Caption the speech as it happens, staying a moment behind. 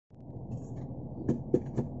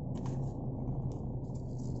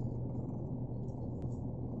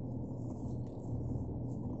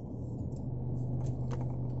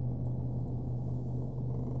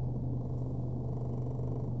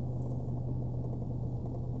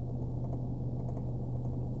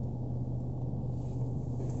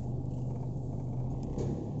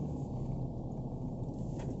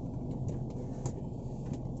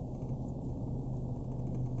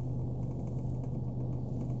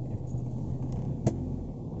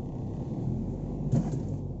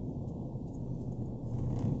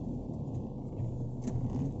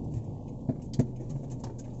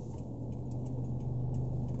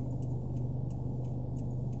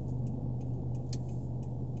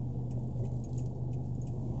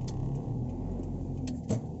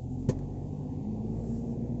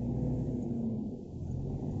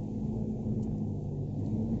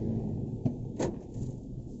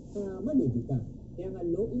Malugi ka. Kaya nga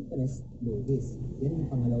low interest, low risk. Yan yung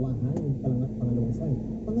pangalawa, ha? Yung pangalawang sign.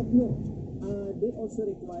 Pangatlo, they also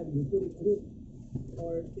require you to recruit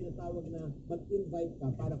or tinatawag na mag-invite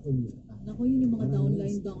ka para kumita ka. Naku, yun yung mga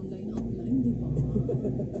downline, upline, di ba?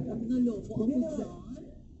 Naloko ako dyan.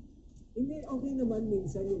 Hindi, okay naman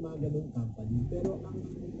minsan yung mga ganong company. Pero ang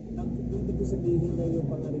ibig ko sabihin na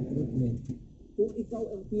yung pang-recruitment, kung ikaw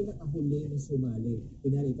ang pinakahuli na sumali,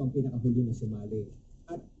 kunyari ikaw ang pinakahuli na sumali,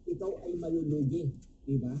 at ikaw ay malulugi,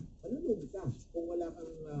 di ba? Malulugi ka kung wala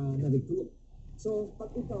kang na-recruit. So,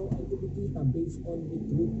 pag ikaw ay kumikita based on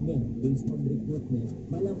recruitment,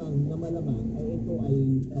 malamang ay ito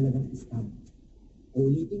ay talagang scam.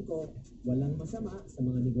 Ulitin ko, walang masama sa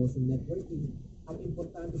mga negosyong networking. Ang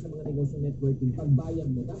importante sa mga negosyong networking,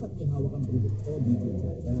 pagbayan mo, dapat may hawak ang produkto dito.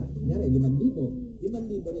 Kunyari,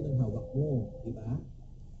 5,000 rin ang hawak mo, di ba?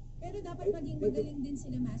 Pero dapat maging magaling din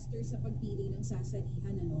sila, master, sa pagpili ng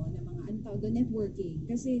sasalihan, ng mga networking.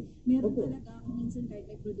 Kasi meron talaga minsan kahit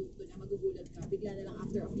may produkto na magugulat ka, bigla na lang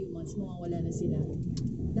after a few months, mawawala na sila.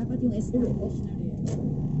 Dapat yung established na rin.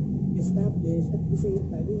 Established at the same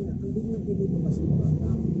time, hindi nyo pinito kasi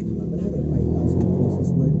bata. Kunyari, 5,000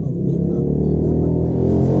 pesos worth of makeup. Dapat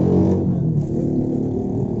pwede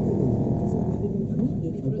nyo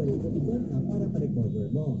gamitin o pwede mo ibenta para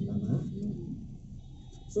pa-recover mo. Tama?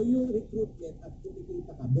 So yung recruitment at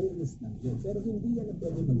kumikita ka, bonus lang yun. Pero hindi yan na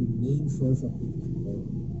pwede maging main source of income.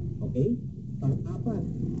 Okay? Pang-apat,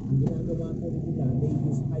 ang ginagawa ko nila, they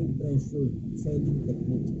use high pressure selling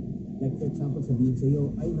technique. Like for example, sabihin sa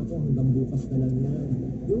iyo, ay nako, hanggang bukas na lang yan.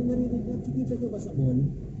 Yung narinig na, kikita nyo ba sa mall?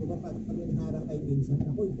 Diba pag inharang kayo minsan,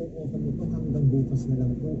 ako itong offer nito hanggang bukas na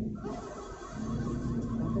lang po.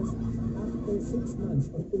 Tapos, after 6 months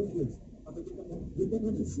or 2 years, pakikita mo, yun na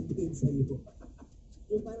naman sabihin sa iyo.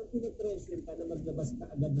 Yung parang pinipressure ka na maglabas ka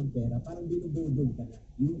agad ng pera, parang binubudol ka na.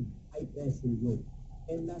 Yun, high pressure yun.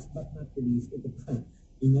 And last but not least, ito pa,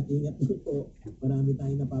 ingat-ingat nyo po, marami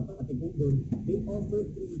tayong napapakatigong doon. They offer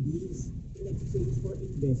freebies in exchange for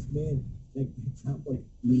investment. Like for example,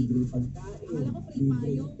 libre pagkain, Akala ko free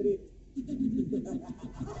payong. trip.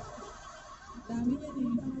 Dami yan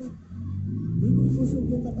eh. Hindi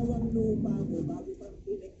kusog yung katawang lupa mo bago pang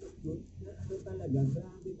pinag-click yun. Talaga,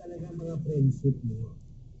 grabe talaga mga friendship mo.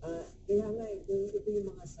 Kaya nga kung ito yung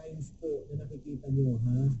mga signs po na nakikita nyo,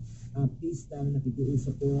 please lang,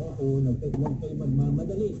 nakikiusap po ako, huwag kayo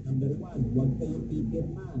magmamadali. Number 1, huwag kayong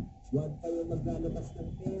pipirma, huwag kayong maglalabas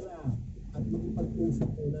ng pera, at makipag-usap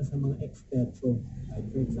muna sa mga eksperto. Like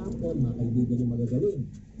for example, mga kaibigan nyo magagaling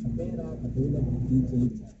sa pera, katulad ng DJ.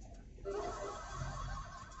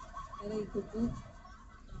 Aray ko po.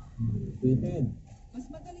 Tweeted. Mas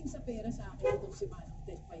magaling sa pera sa akin itong si Manong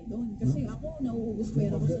Tekpay doon. Kasi ako, nauubos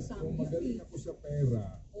pera ko sa Kung samgyup magaling eh. ako sa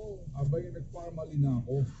pera, abay nagpamali na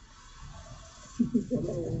ako.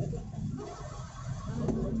 Pero,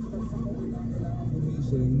 ako kailangan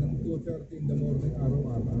gumising ng 2:30 in the morning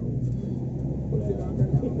araw-araw. Pag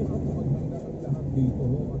kailangan ako maghanda ng lahat dito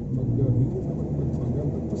at maghihilo na magpagal,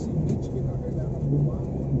 at si Mitch kailangan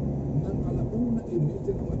bumangon ng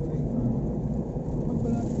 1:30 na madaling araw. Pag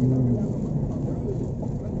palagi kailangan magpagal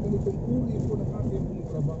at ganitong uri po ng ating pong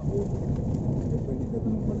trabaho, pwede ka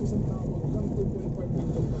naman pag isang tawag lang 2.5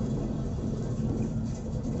 million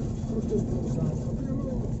pesos. Pero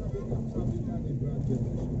sabi nga ni Brother,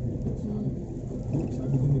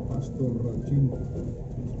 sabi din ni Pastor Chinko,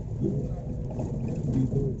 do not envy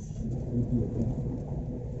those who do wrong.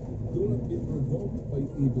 Do not be provoked by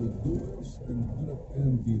evildoers, and do not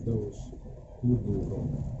envy those who do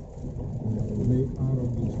wrong. May araw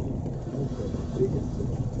din sila. Okay. Sige.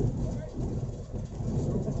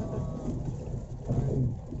 So, I'm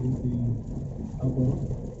hindi ako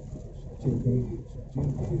Chinky,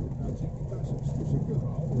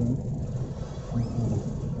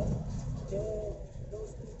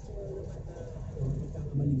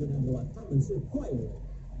 Mansur Choir.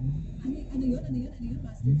 Ano yun,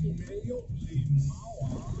 Master Chief? Mayo Limao,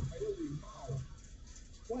 Mayo Limao.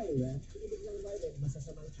 Choir, ibig lang ba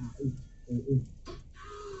masasamang tao. Oo.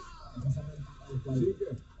 Masasamang tao. Choir. Sige.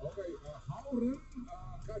 Okay. How rin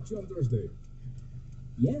catch you on Thursday?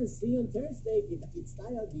 Yes, see you on Thursday. Kita-kits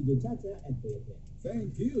tayo, DJ Chacha at Pepe.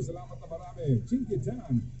 Thank you. Salamat na marami.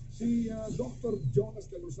 Chinkitan. Si Dr. Jonas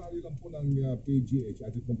Del Rosario lang po ng PGH.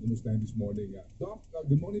 Atin pong kumustahin this morning. Doc,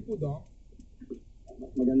 good morning po, Doc.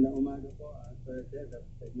 Magandang umaga po, Sir Ted, at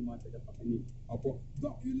sa inyo mga tagapakinig. Opo.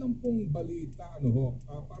 Doc, yun lang pong balita,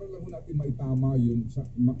 para lang ho natin maitama yun,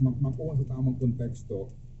 makuha sa tamang konteksto.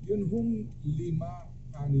 Yun hong lima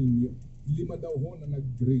daw ho na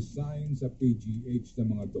nag-resign sa PGH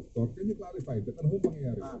ng mga doktor. Can you clarify that? Ano hong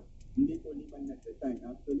pangyayari? Hindi po limang nag-resign.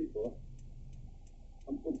 Actually po,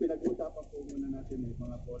 kung pinag-usapan po muna natin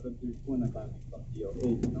mga volunteers po na kami sa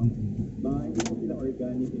DOH, no? Mga hindi po sila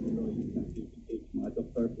organic employees ng PGH. Mga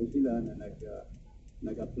doktor po sila na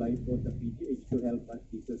nag-apply po sa PGH to help us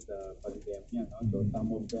dito sa pandemya. No? So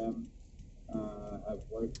some of them have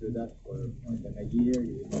worked with us for more than a year,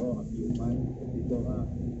 a few months. Dito,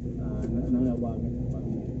 nangawagan po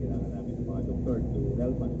kami na kailangan namin ng mga doktor to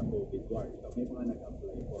help us sa COVID ward. So may mga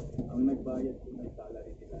nag-apply po. Ang nagbayad po ng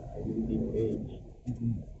salary nila ay yung DOH.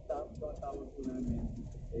 Tawag po namin,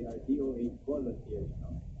 they are DOH volunteers.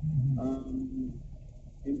 No?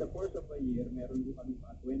 In the course of a year, meron po kami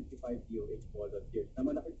mga 25 DOH volunteers na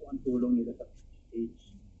malaki po ang tulong nila sa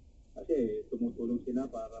PGH. Kasi tumutulong sila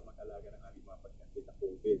para mag-alaga ng aming mga pasyente sa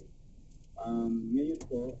COVID. Ngayon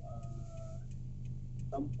po,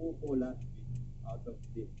 10 po last week out of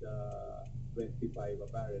this 25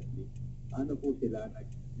 apparently,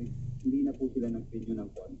 hindi na po sila nag-renew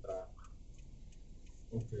ng contract.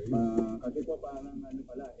 Okay. Kasi po parang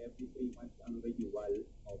every 3 months ang renewal.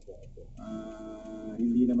 Opo.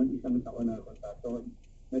 Hindi naman isang taon na kontrakto.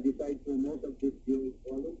 Na-decide po most of these DOH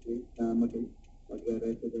volunteers na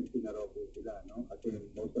mag-residency na raw po sila, no? Kasi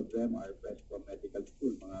most of them are fresh from medical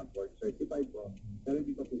school, mga board certified po, pero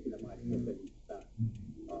hindi pa po sila mga specialista.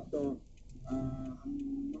 Ang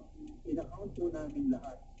in-account po namin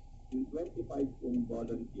lahat, yung 25 pong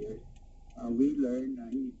volunteers, we learn na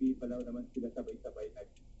hindi pala naman sila sabay-sabay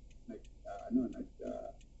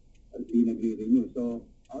nagre-renew. So,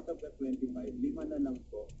 out of the 25, 5 na lang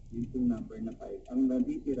po, yung number na 5. Ang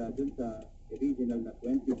natitira dun sa original na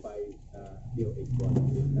 25 DOH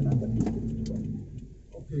volunteers na nasa PGH po.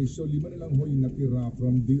 Okay, so 5 na lang ho yung natira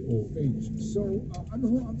from DOH. So, ano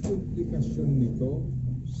ho ang implikasyon nito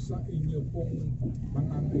sa inyo pong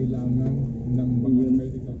pangangailangan ng mga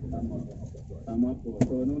medical professionals? Tama po.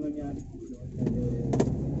 So, nung nangyari po yun,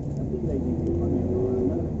 kasi dito kami,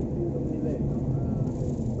 nakakitulong nila.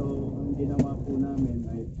 So, ang ginawa po namin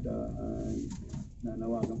ay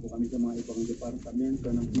nanawagan po kami sa mga ibang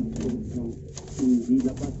departamento ng PGH hindi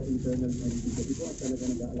labas sa internal medicine. Kasi po talaga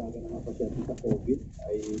nag-aalaga ng mga pasyente sa COVID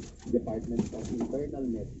ay Department of Internal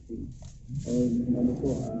Medicine. Ano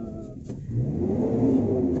po,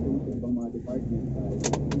 hindi ko sa ibang mga department ay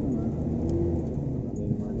mga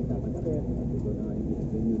nagkakasakit, at ito na hindi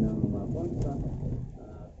nag-renew ng mga contract.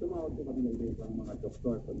 Tumawag po kami ng ibang mga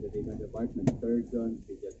doktor from the legal department, surgeon,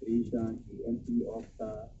 pediatrician, ENT,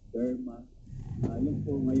 opta, derma. Yun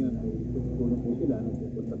po ngayon ay tutulong po sila,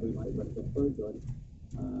 nagpupunta po yung mga ibang doktor doon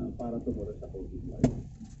para tumulong sa COVID.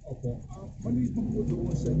 Opo. Maliit po doon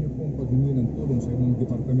sa inyo pong paghingi ng tulong sa inyong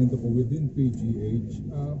departamento po within PGH.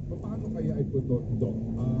 Paano kaya ito, Doc?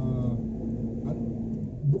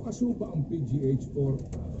 Bukas po ba ang PGH for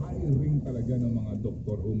hiring talaga ng mga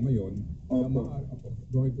doktor ho ngayon?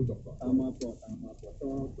 Buhay po, Doktor. Tama po.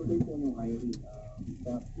 So, tuloy po yung hiring.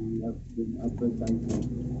 We have been advertising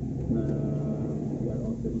na we are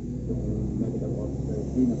offering to medical officers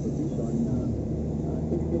in a position na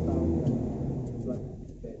 60,000 plus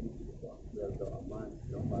benefits po ang sweldo a month,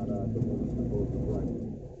 no, para tumulong sa COVID ward.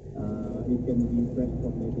 It can be fresh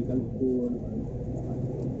from medical school or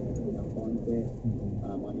ng konti,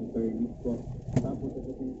 mga internists po. Tapos at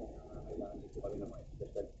the same time, kailangan po kami ng mga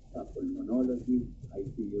specialist sa pulmonology,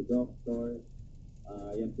 ICU doctor.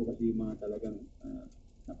 Yan po kasi yung mga talagang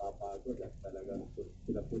napapagod at talagang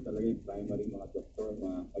sila po talaga yung primary mga doktor,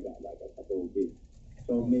 mga pag-aalaga sa COVID.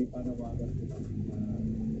 So may panawagan po kami na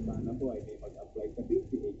sana po ay may mag-apply sa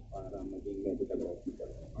PGH para maging medical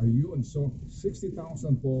officer. Ayun, so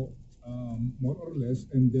 60,000 po more or less,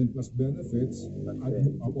 and then plus benefits. At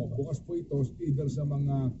bukas po ito either sa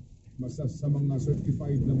mga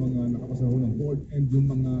certified na mga nakapasa ng board and yung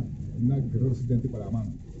mga nag-residente pa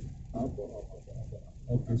lamang. Opo.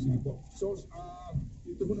 Okay, sige po. So,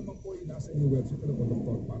 ito ito ko naman po ay nasa inyong website ano po,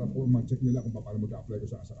 Doktor, para po ma-check nila kung paano mag-apply ko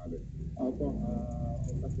sa sakali. Opo,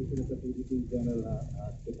 punta po sila sa Philippine General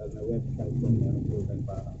Hospital na website kung meron po tayo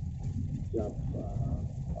parang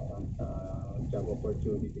job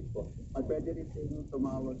opportunities po. At pwede rin po yung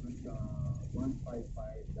tumawag dun sa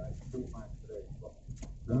 155-200 po.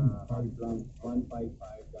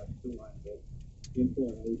 155-200. Yun po,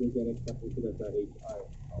 i-direct po sila sa HR.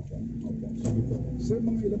 Okay. Sige po. Sir,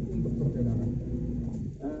 mga ilang pong doktor kailangan?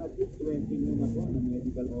 At least 20 muna po na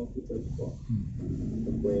medical officers po.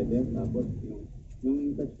 So pwede. Tapos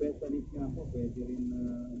yung sa specialist nga po, pwede rin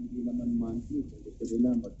hindi naman monthly. Kung gusto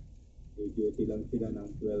nila, mag-duty lang sila ng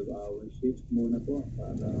 12-hour shifts muna po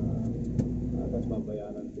para tapos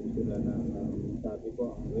babayaran po sila ng sabi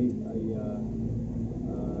ko, ang rate ay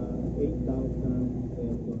 8,000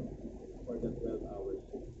 pesos for the 12-hour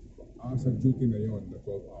shift. Sa duty na yon, na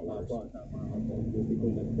 12 hours. Opo, tama. Ang duty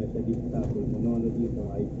ko na specialist sa pulmonology o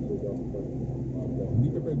ICU doctor.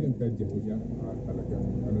 Hindi ka pwede ang pedya ho niya. Talagang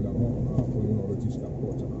ano lang ho, pulmonologist lang po,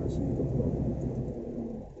 tsaka ICU doctor.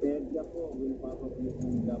 Pedya po will probably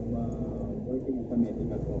end up working as a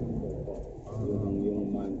medical officer po. Yung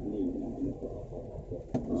monthly.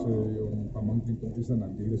 Kasi yung pamangkin kong isa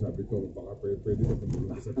nandito, sabi ko, baka pwede ka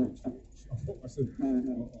tumulong sa PhD. Kasi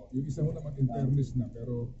yung isa ho naman internist na,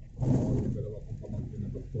 pero yung dalawa kong pamangkin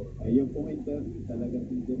na doktor. Yung pong internist talagang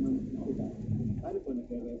hindi man sila. Ano po,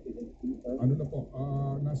 nagre-residency? Ano na po,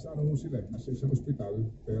 nasa ano ho sila, nasa isang ospital,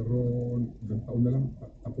 pero ilang taon na lang,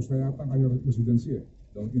 tapos na yata ang kanyang residency eh.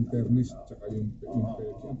 Yung internist, tsaka yung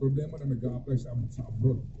ang problema na nag-a-apply sa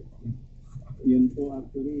abroad. Yun po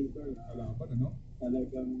actually, sir. Kalaban, ano?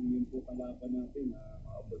 Talagang yun po kalaban natin na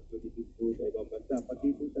opportunities po sa ibang bansa.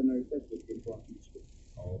 Pati po sa nurses, yun po ang issue.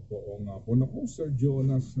 Opo, o nga po. Naku, Sir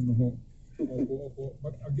Jonas, ano ho? Opo.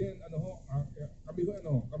 But again, ano ho,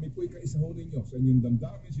 kami po ay kaisa ho ninyo sa inyong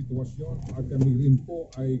damdamin, sitwasyon, at kami rin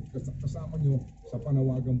po ay kasama nyo sa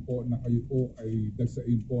panawagan po na kayo po ay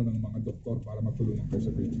dagsain po ng mga doktor para matulungan kayo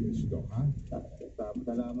sa BGC, Doc, ha?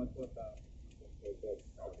 Salamat po sa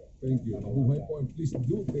Thank you. Mabuhay po and please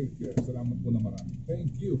do take care. Salamat po na marami.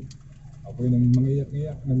 Thank you. Ako nang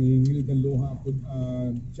mangiyak-ngiyak, nangingilid ng luha po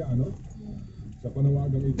siya, ano? Sa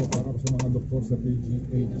panawagan ito para sa mga doktor sa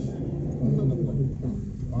PGH.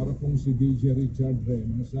 Para pong si DJ Richard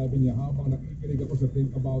Ren, nasabi niya, habang nakikinig ako sa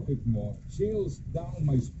Think About It mo, chills down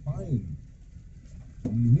my spine.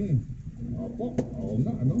 Opo, oo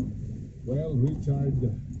nga, ano? Well, Richard,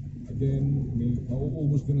 again, may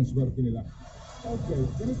mauubos din ang swerte nila. Okay,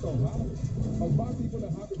 ganito ha. Magbati ko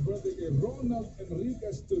ng happy birthday kay Ronald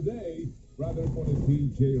Enriquez today, brother po ni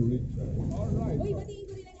DJ Richard. Alright. Uy, batiin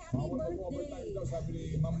ko rin ang happy birthday. Daw, sabi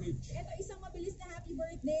ni Ma'am Mitch. Ito isang mabilis na happy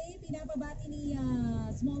birthday. Pinapabati ni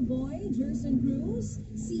small boy, Jerson Cruz,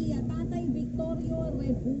 si Tatay Victorio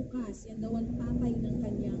Rebucas. Yan daw ang tatay ng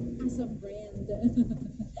kanyang as a friend.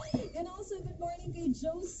 And also, good morning kay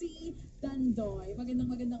Josie Dandoy. Magandang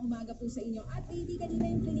umaga po sa inyo. At baby, kanina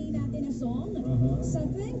yung play natin na song. Sa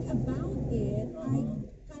Think About It ay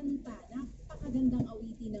kanta. Napakagandang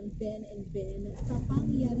awitin ng Ben and Ben.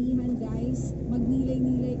 Kapangyarihan, guys.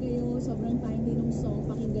 Magnilay-nilay kayo. Sobrang timely ng song.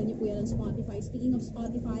 Pakinggan niyo po yan on Spotify. Speaking of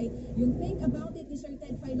Spotify, yung Think About It ni Sir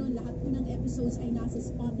Ted Filon, lahat po ng episodes ay nasa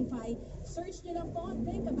Spotify. Search niyo lang po,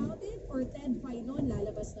 Think About It or Ted Filon.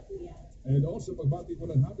 Lalabas na po yan. And also, pagbati ko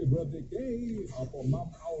ng happy birthday kay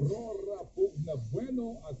Ma'am Aurora Pugna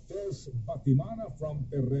Bueno at Tess Batimana from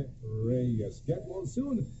Terre Reyes. Get well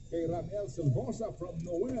soon kay Ranel Silvosa from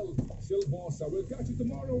Noel Silvosa. We'll catch you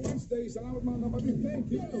tomorrow, Wednesday. Salamat mga kapatid.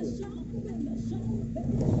 Thank you.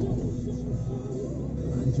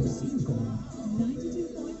 Radyo 5.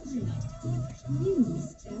 92.3 News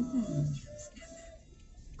FM.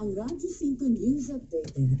 Ang Radyo 5 News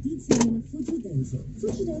Update ay hatid sa inyo ng Fujidenzo.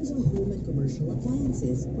 Fujidenzo Home and Commercial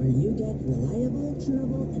Appliances, where you get reliable,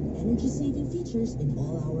 durable, and energy-saving features in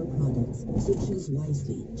all our products. So choose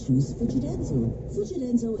wisely. Choose Fujidenzo.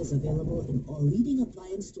 Fujidenzo is available in all leading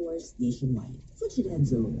appliance stores nationwide.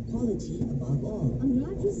 Fujidenzo, quality above all. Ang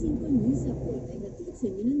Radyo 5 News Update ay hatid sa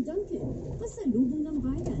inyo ng Dunkin, pasalubong ng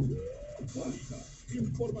bayan.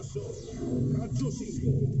 Informasyon. Radyo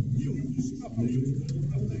 5 News Update.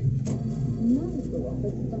 Narito ang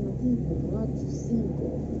balitang ating Radyo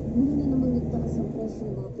 5. Muli na namang nagtaas ang presyo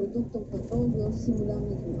ng mga produktong petrolyo simula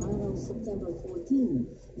ngayong araw, September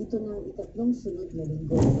 14. Ito na ang ikatlong sunod na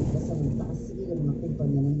linggo. Kasama taas sila ng mga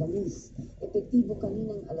kumpanya ng langis. Epektibo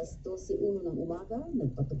kaninang alas 12:01 ng umaga,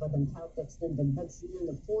 nagpatupad ang Caltex ng dagdag sila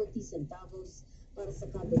ng 40 centavos para sa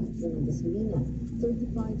kada litro ng gasolina,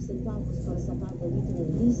 35 centavos para sa kada litro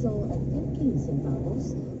ng diesel at 15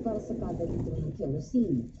 centavos para sa kada litro ng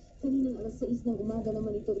kerosene. Kaninang alas 6 ng umaga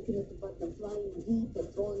naman ito ipinatupad ng Flying V,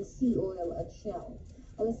 Petron, Sea Oil at Shell.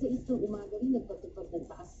 Alas 6 ng umaga rin nagpatupad ng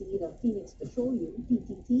Taasira, Phoenix Petroleum,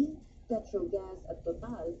 PTT, Petrogas at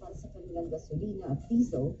Total para sa kanilang gasolina at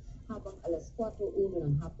diesel, habang alas 4:01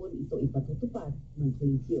 ng hapon ito ipatutupad ng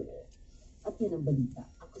Clean Fuel. At yan ang balita.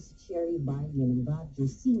 Ako si Cherry Bayan ng Radyo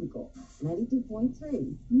 5,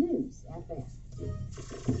 92.3 News FM.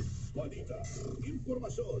 Balita,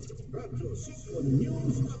 impormasyon, Radyo 5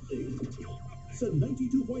 News Update sa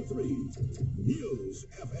 92.3 News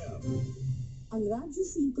FM. Ang Radyo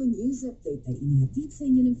 5 News Update ay inihatid sa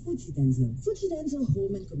inyo ng Fujidenzo. Fujidenzo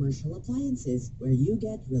Home and Commercial Appliances, where you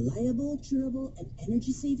get reliable, durable, and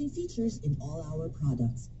energy-saving features in all our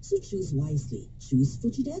products. So choose wisely. Choose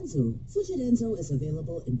Fujidenzo. Fujidenzo is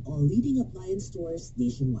available in all leading appliance stores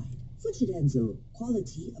nationwide. Fujidenzo,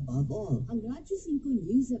 quality above all. Ang Radyo 5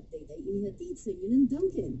 News Update ay inihatid sa inyo ng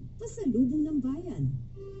Dunkin', pasalubong ng bayan.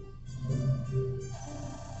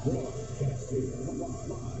 Broadcasting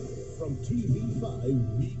live from TV5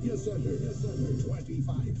 Media Center, 25,000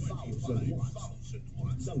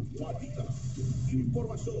 watts ng balita,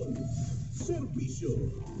 impormasyon, serbisyo,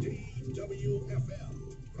 DWFM,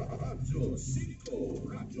 Radyo 5,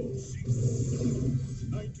 Radyo 5,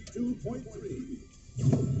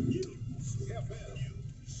 92.3 News FM.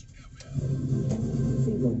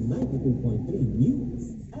 Single 92.3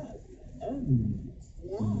 News FM.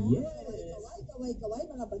 Yes. Kaway,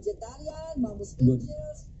 mga budgetarian, mga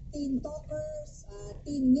musketeers, teen talkers,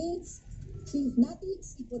 teen mates, chief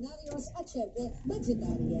natics, iponarios, at syempre,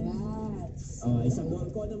 budgetarians. Isang roll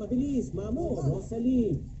call na mabilis. Mamo,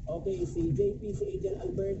 Rosalie. Okay, si JP, si Angel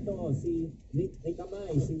Alberto, si Rica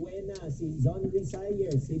May, si Wena, si John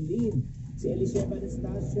Risayer, si Lynn, si Elisheva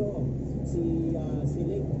Anastasio, si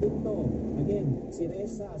Lake Pinto, again, si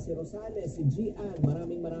Reza, si Rosales, si Gian,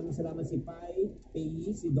 maraming salamat, si Pai,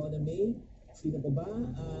 Pei, si Donna May, sino pa ba?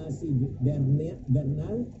 Si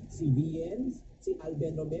Bernal, si Bien, si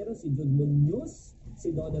Alben Romero, si Jude Munoz,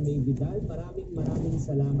 si Donna May Vidal, maraming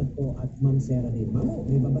salamat po at Ma'am Sarah rin. Mamo,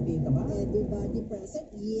 may babatiin ka ba? Everybody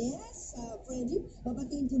present? Yes, Freddy.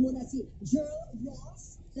 Babatiin ko muna si Jerl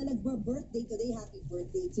Ross na nagba-birthday today. Happy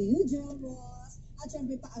birthday to you, Jerl Ross. At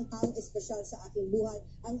syempre pa ang taong espesyal sa aking buhay,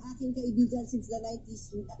 ang aking kaibigan since the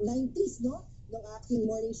 90s, no? Nung aking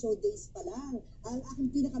morning show days pa lang. Ang aking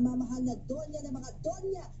pinakamamahal na donya ng mga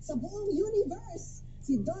donya sa buong universe,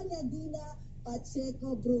 si Donya Dina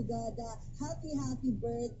Pacheco Brugada. Happy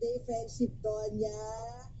birthday, friendship Donya.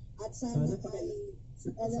 At sana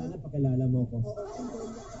pakilala mo ko. Oo, ang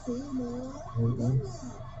Donya kasi, no? Donya.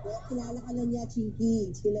 Kilala ka na niya,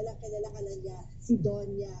 Chinky. Kilala ka na niya, si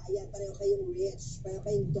Donya. Ayan, pareho kayong rich. Pareho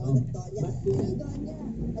kayong Don at Donya. Hey, Donya.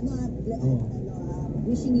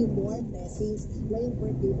 Wishing you more blessings ngayong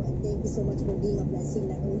birthday mo. And thank you so much for being a blessing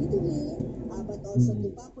not only to me, but also to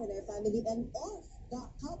Papa and our family and all the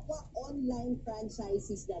kapwa online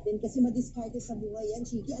franchises natin. Kasi madiskarte sa buhay yan,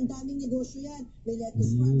 Chiki. Ang daming negosyo yan. May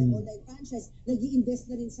lettuce farm, may online franchise. Nag-i-invest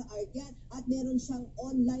na rin sa art yan. At meron siyang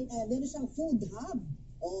online, meron siyang food hub.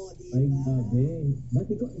 Oh, di ba? Ay, grabe.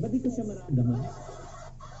 Ba't di ko siya maramdaman?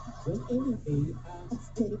 Well, anyway,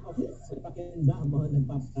 pakindam,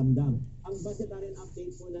 nagpaparamdam. Ang budgetarian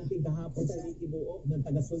update po natin kahapon sa Ricky Buok ng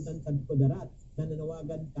taga-Sultan Kudarat na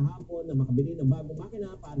nanawagan kahapon na makabili ng bagong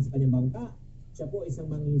makina para sa kanyang bangka. Siya po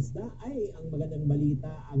isang mangingisda. Ay, ang magandang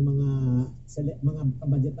balita, ang mga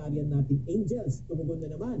kabudgetarian natin, angels, tumugon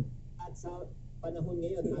na naman. At sa panahon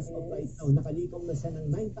ngayon, as of right now, nakalikom na siya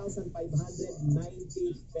ng 9,590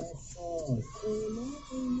 pesos. Amen.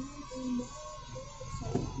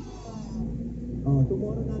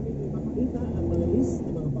 Tomorrow namin ipapakita ang mga list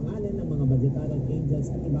ng mga pangalan ng mga budgetarian angels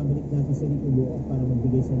at ibabalik natin sa Rico Buok para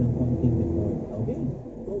magbigay siya ng konting report. Okay?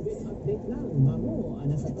 COVID update lang. Mamo,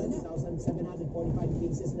 nasa 20,745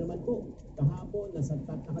 cases naman po. Kahapon,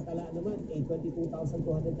 nakatala naman,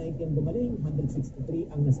 22,290 ang gumaling, 163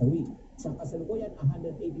 ang nasawi. Sa kasalukuyan,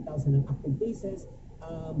 180,000 ang active cases.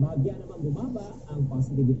 Bahagya naman bumaba ang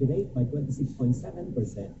positivity rate by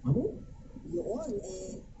 26.7%. Mamo? Yun,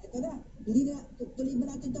 ito na. Hindi na, tuloy ba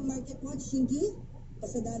natin itong market watch, Shinky?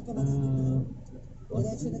 Pasadaan pa ba natin ito?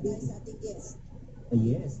 Diretso na tayo sa ating guest.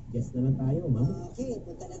 Yes na lang tayo, ma'am. Okay,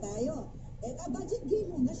 punta na tayo. Budget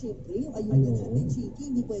game muna, syempre. Yung ayuda natin,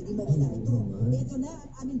 Shinky, hindi pwede mawala ito. Ito na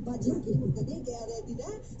ang aming budget game of the day. Kaya ready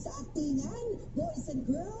na sa actingan, boys and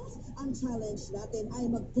girls. Ang challenge natin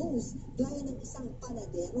ay mag-pose gaya ng isang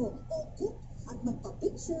panadero o cook at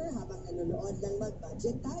magpa-picture habang nanonood ng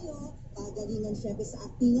mag-budget tayo. Pagalingan syempre sa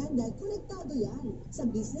actingan dahil konektado yan sa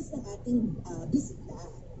business ng ating bisita.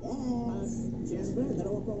 At Yes. siyempre,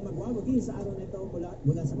 dalawa pong magwawagi sa araw na ito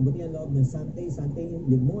mula sa kabutihan loob ng Sante. Sante,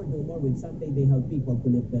 live more, do more with Sante. They help people to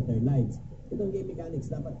live better lives. Itong game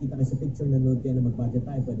mechanics, dapat kita kayo sa picture, nanood kayo na mag-budget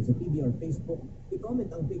tayo. Pwede sa TV or Facebook.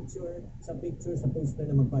 I-comment ang picture, sa poster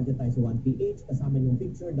na mag-budget tayo sa 1PH. Kasama yung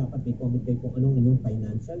picture, dapat may comment kayo kung anong inyong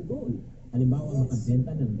financial goal. Halimbawa,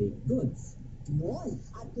 makabenta ng baked goods. Yun.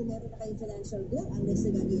 At kung meron na kayong financial goal, ang next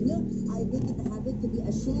na gagawin nyo, I make it a habit to be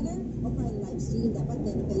a sharer of our live stream. Dapat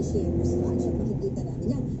meron kayo sharers batch at makikita natin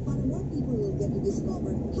yan para more people will get to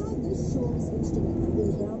discover how this show is instrumental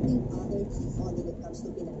in helping other people when it comes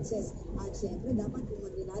to finances. At syempre, dapat kung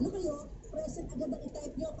magninalo kayo, present agad ang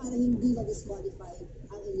i-type nyo para hindi ma-disqualify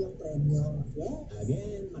ang inyong premyo. Yes.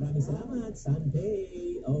 Again, maraming salamat,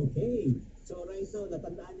 Sunday. Okay. So right now,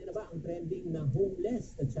 natandaan niyo na ba ang trending na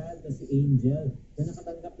homeless na child na si Angel na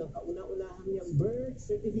nakatanggap ng kauna-unahang niyang birth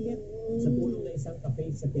certificate sa tulong ng isang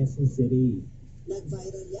cafe sa Quezon City?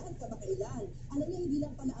 Nag-viral yan kamakailan. Alam niyo, hindi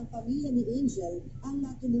lang pala ang pamilya ni Angel ang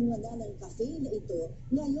natulungan na ng cafe na ito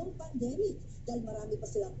ngayong pandemic dahil marami pa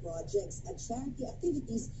silang projects at charity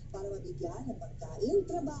activities para mabigyan ng pagkain,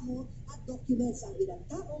 trabaho at documents ang ilang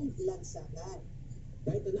taong lansangan.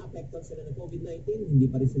 Kahit na naapektuhan sila ng COVID-19, hindi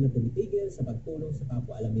pa rin sila tumitigil sa pagtulong sa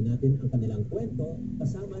kapwa. Alamin natin ang kanilang kwento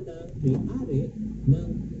kasama ng may-ari ng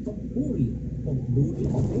Pokburi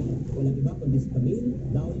Cafe. Walang iba kundi si Camille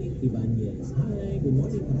Dowling Ibanez. Hi, good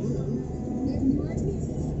morning, Camille. Good morning.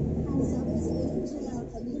 Kasama na si Angel,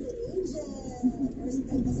 Camille Angel. First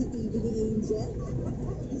time pa sa TV ni Angel.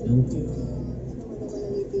 Thank you. Ano naman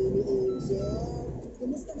ang ngiti ni Angel?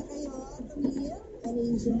 Kumusta na kayo, Camille and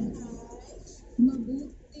Angel? Hi.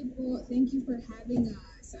 Mabuti po. Thank you for having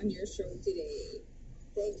us on your show today.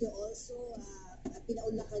 Thank you also.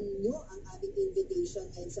 Pinaunlakan nyo ang aming invitation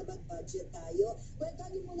ngayon sa Mag-Budget tayo. Kwento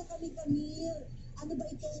nyo muna kami, Camille. Ano ba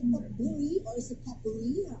ito? Popuri or is it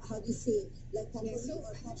popuri? How do you say it? Like popuri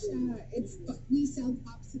or popuri? We sell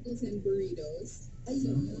popsicles and burritos.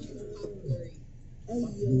 Ayun. So it's popuri.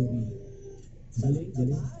 Ayun. Galing,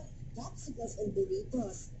 galing. Popsicles and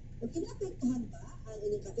burritos. Pag kinapektuhan ba ang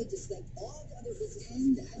inyong cafe just like all the other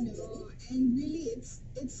businesses? And really, it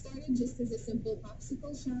started just as a simple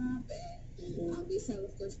popsicle shop, and we sell,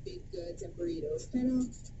 of course, baked goods and burritos. Pero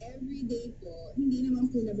every day po, hindi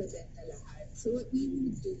naman po nabebenta lahat. So what we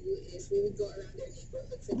would do is we would go around our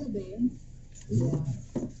neighborhood sa gabi. Yeah.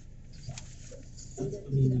 And then,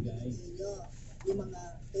 Amazing, pinamimigay guys. nyo yung mga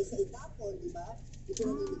kaysa itapon, di ba? Ito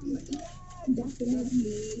na nilibigay nyo. Yeah,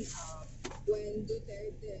 definitely. When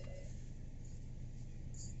Duterte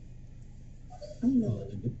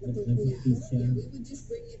Nag-feast siya. we would just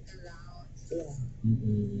bring it around. Yeah.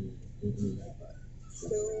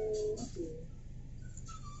 So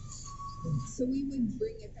we would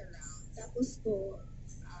bring it around. Tapos po,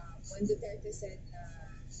 when Duterte said na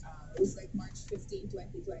it was like March 15,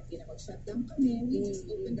 2020 na mag-shutdown kami, we just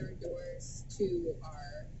opened our doors to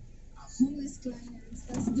our homeless clients.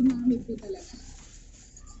 Tapos dumami po talaga.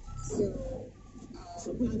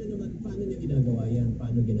 So paano niyo ginagawa yan?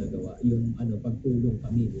 Paano ginagawa yung pagtulong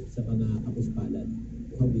kami sa mga kapuspalad?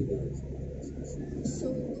 How do you do it? So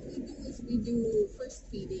what we do is we do first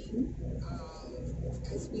feeding.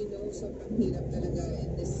 As we know, sobrang hirap talaga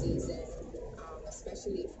in this season,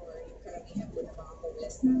 especially for yung karamihan po ng mga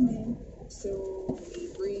homeless namin. So we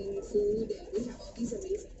bring food and we have all these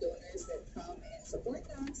amazing donors that come and support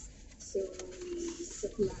us. So we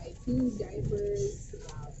supply food, diapers,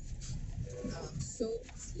 soap,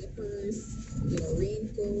 slippers,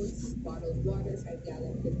 raincoats, bottled water,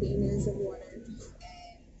 5-gallon containers of water,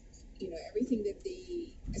 and everything that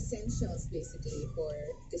essentials basically for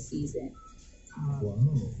the season. Wow.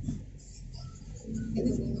 And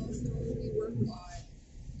then we work on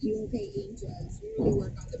yung kay Angels, we really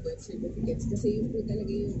work on the birth certificates kasi yun po talaga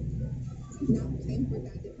yung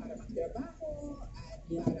napaka-importante para magtrabaho at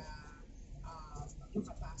para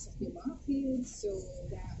makapasok yung mga kids, so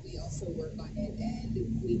that we also work on it and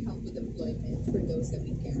we help with employment for those that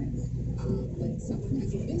we can. When someone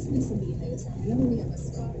has a business, sabihin nila sa amin, we have a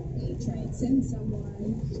spot, we try and send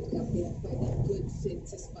someone na pwedeng good fit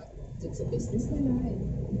sa spot dun sa business nila, and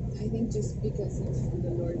I think just because of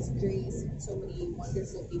the Lord's grace, so many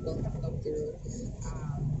wonderful people have come through.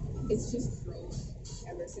 It's just grown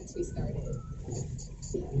ever since we started.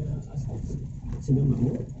 Sino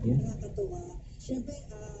mo? Yes. Nakakatuwa. Siyempre,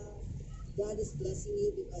 God is blessing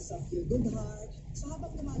you because of your good heart. So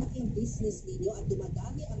habang lumalaki ang business ninyo at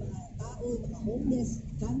dumadami ang mga tao, mga homeless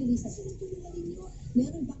families na sinutulungan ninyo,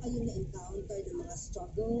 meron ba kayong na-encounter ng mga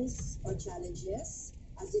struggles or challenges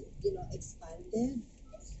as it, expanded?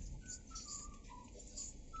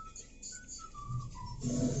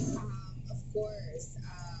 Of course,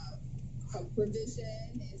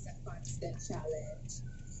 provision is a constant challenge.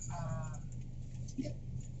 Yeah.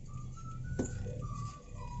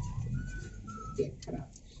 Get cut up.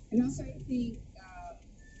 And also, I think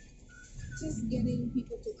just getting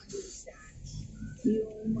people to understand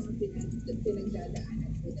yung mga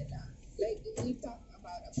pinagdadaanan po nila. Like, we talk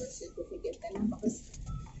about a birth certificate na because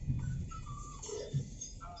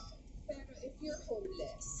pero if you're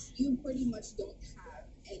homeless, you pretty much don't have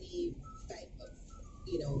any type of,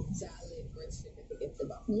 valid birth certificate,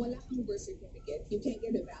 diba? Kung wala kang birth certificate, you can't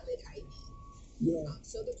get a valid ID. Yeah.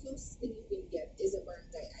 So the closest thing you can get is a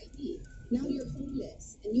barangay ID. Now you're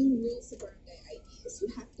homeless, and yung rules sa barangay ID is you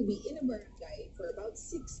have to be in a barangay for about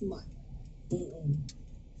 6 months.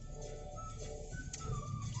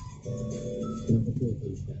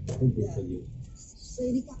 Nakuputo siya. Nakuputo yun. So,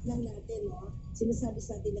 i-recap lang natin, no? Sinasabi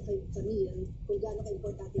sa atin na kanina kung gaano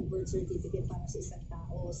ka-importante yung birth certificate para sa isang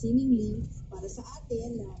tao. Seemingly, para sa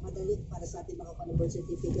atin, na madali para sa atin makakuha ng birth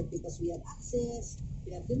certificate because we have access,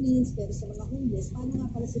 we have the means, pero sa mga homeless, paano nga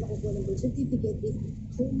pala sila kukuha ng birth certificate if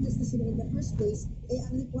homeless na sila in the first place?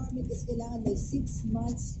 Ang requirement is kailangan may 6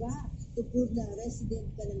 months ka to prove na resident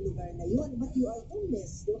ka ng lugar na yun. But you are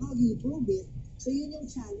homeless. So, how do you prove it? So, yun yung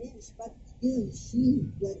challenge. But, she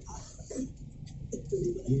went up.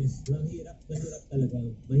 Yes, mahirap talaga.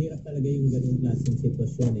 Mahirap talaga yung ganung klaseng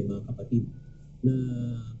sitwasyon mga kapatid. Na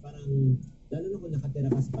parang, lalo na kung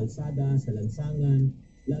nakatira ka sa kalsada, sa lansangan,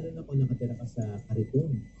 lalo na kung nakatira ka sa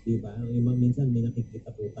kariton, di ba? Minsan may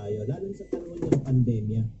nakikita po tayo, lalo sa panahon ng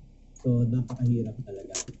pandemya. So, napakahirap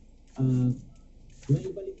talaga.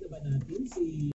 Maibalik na ba natin si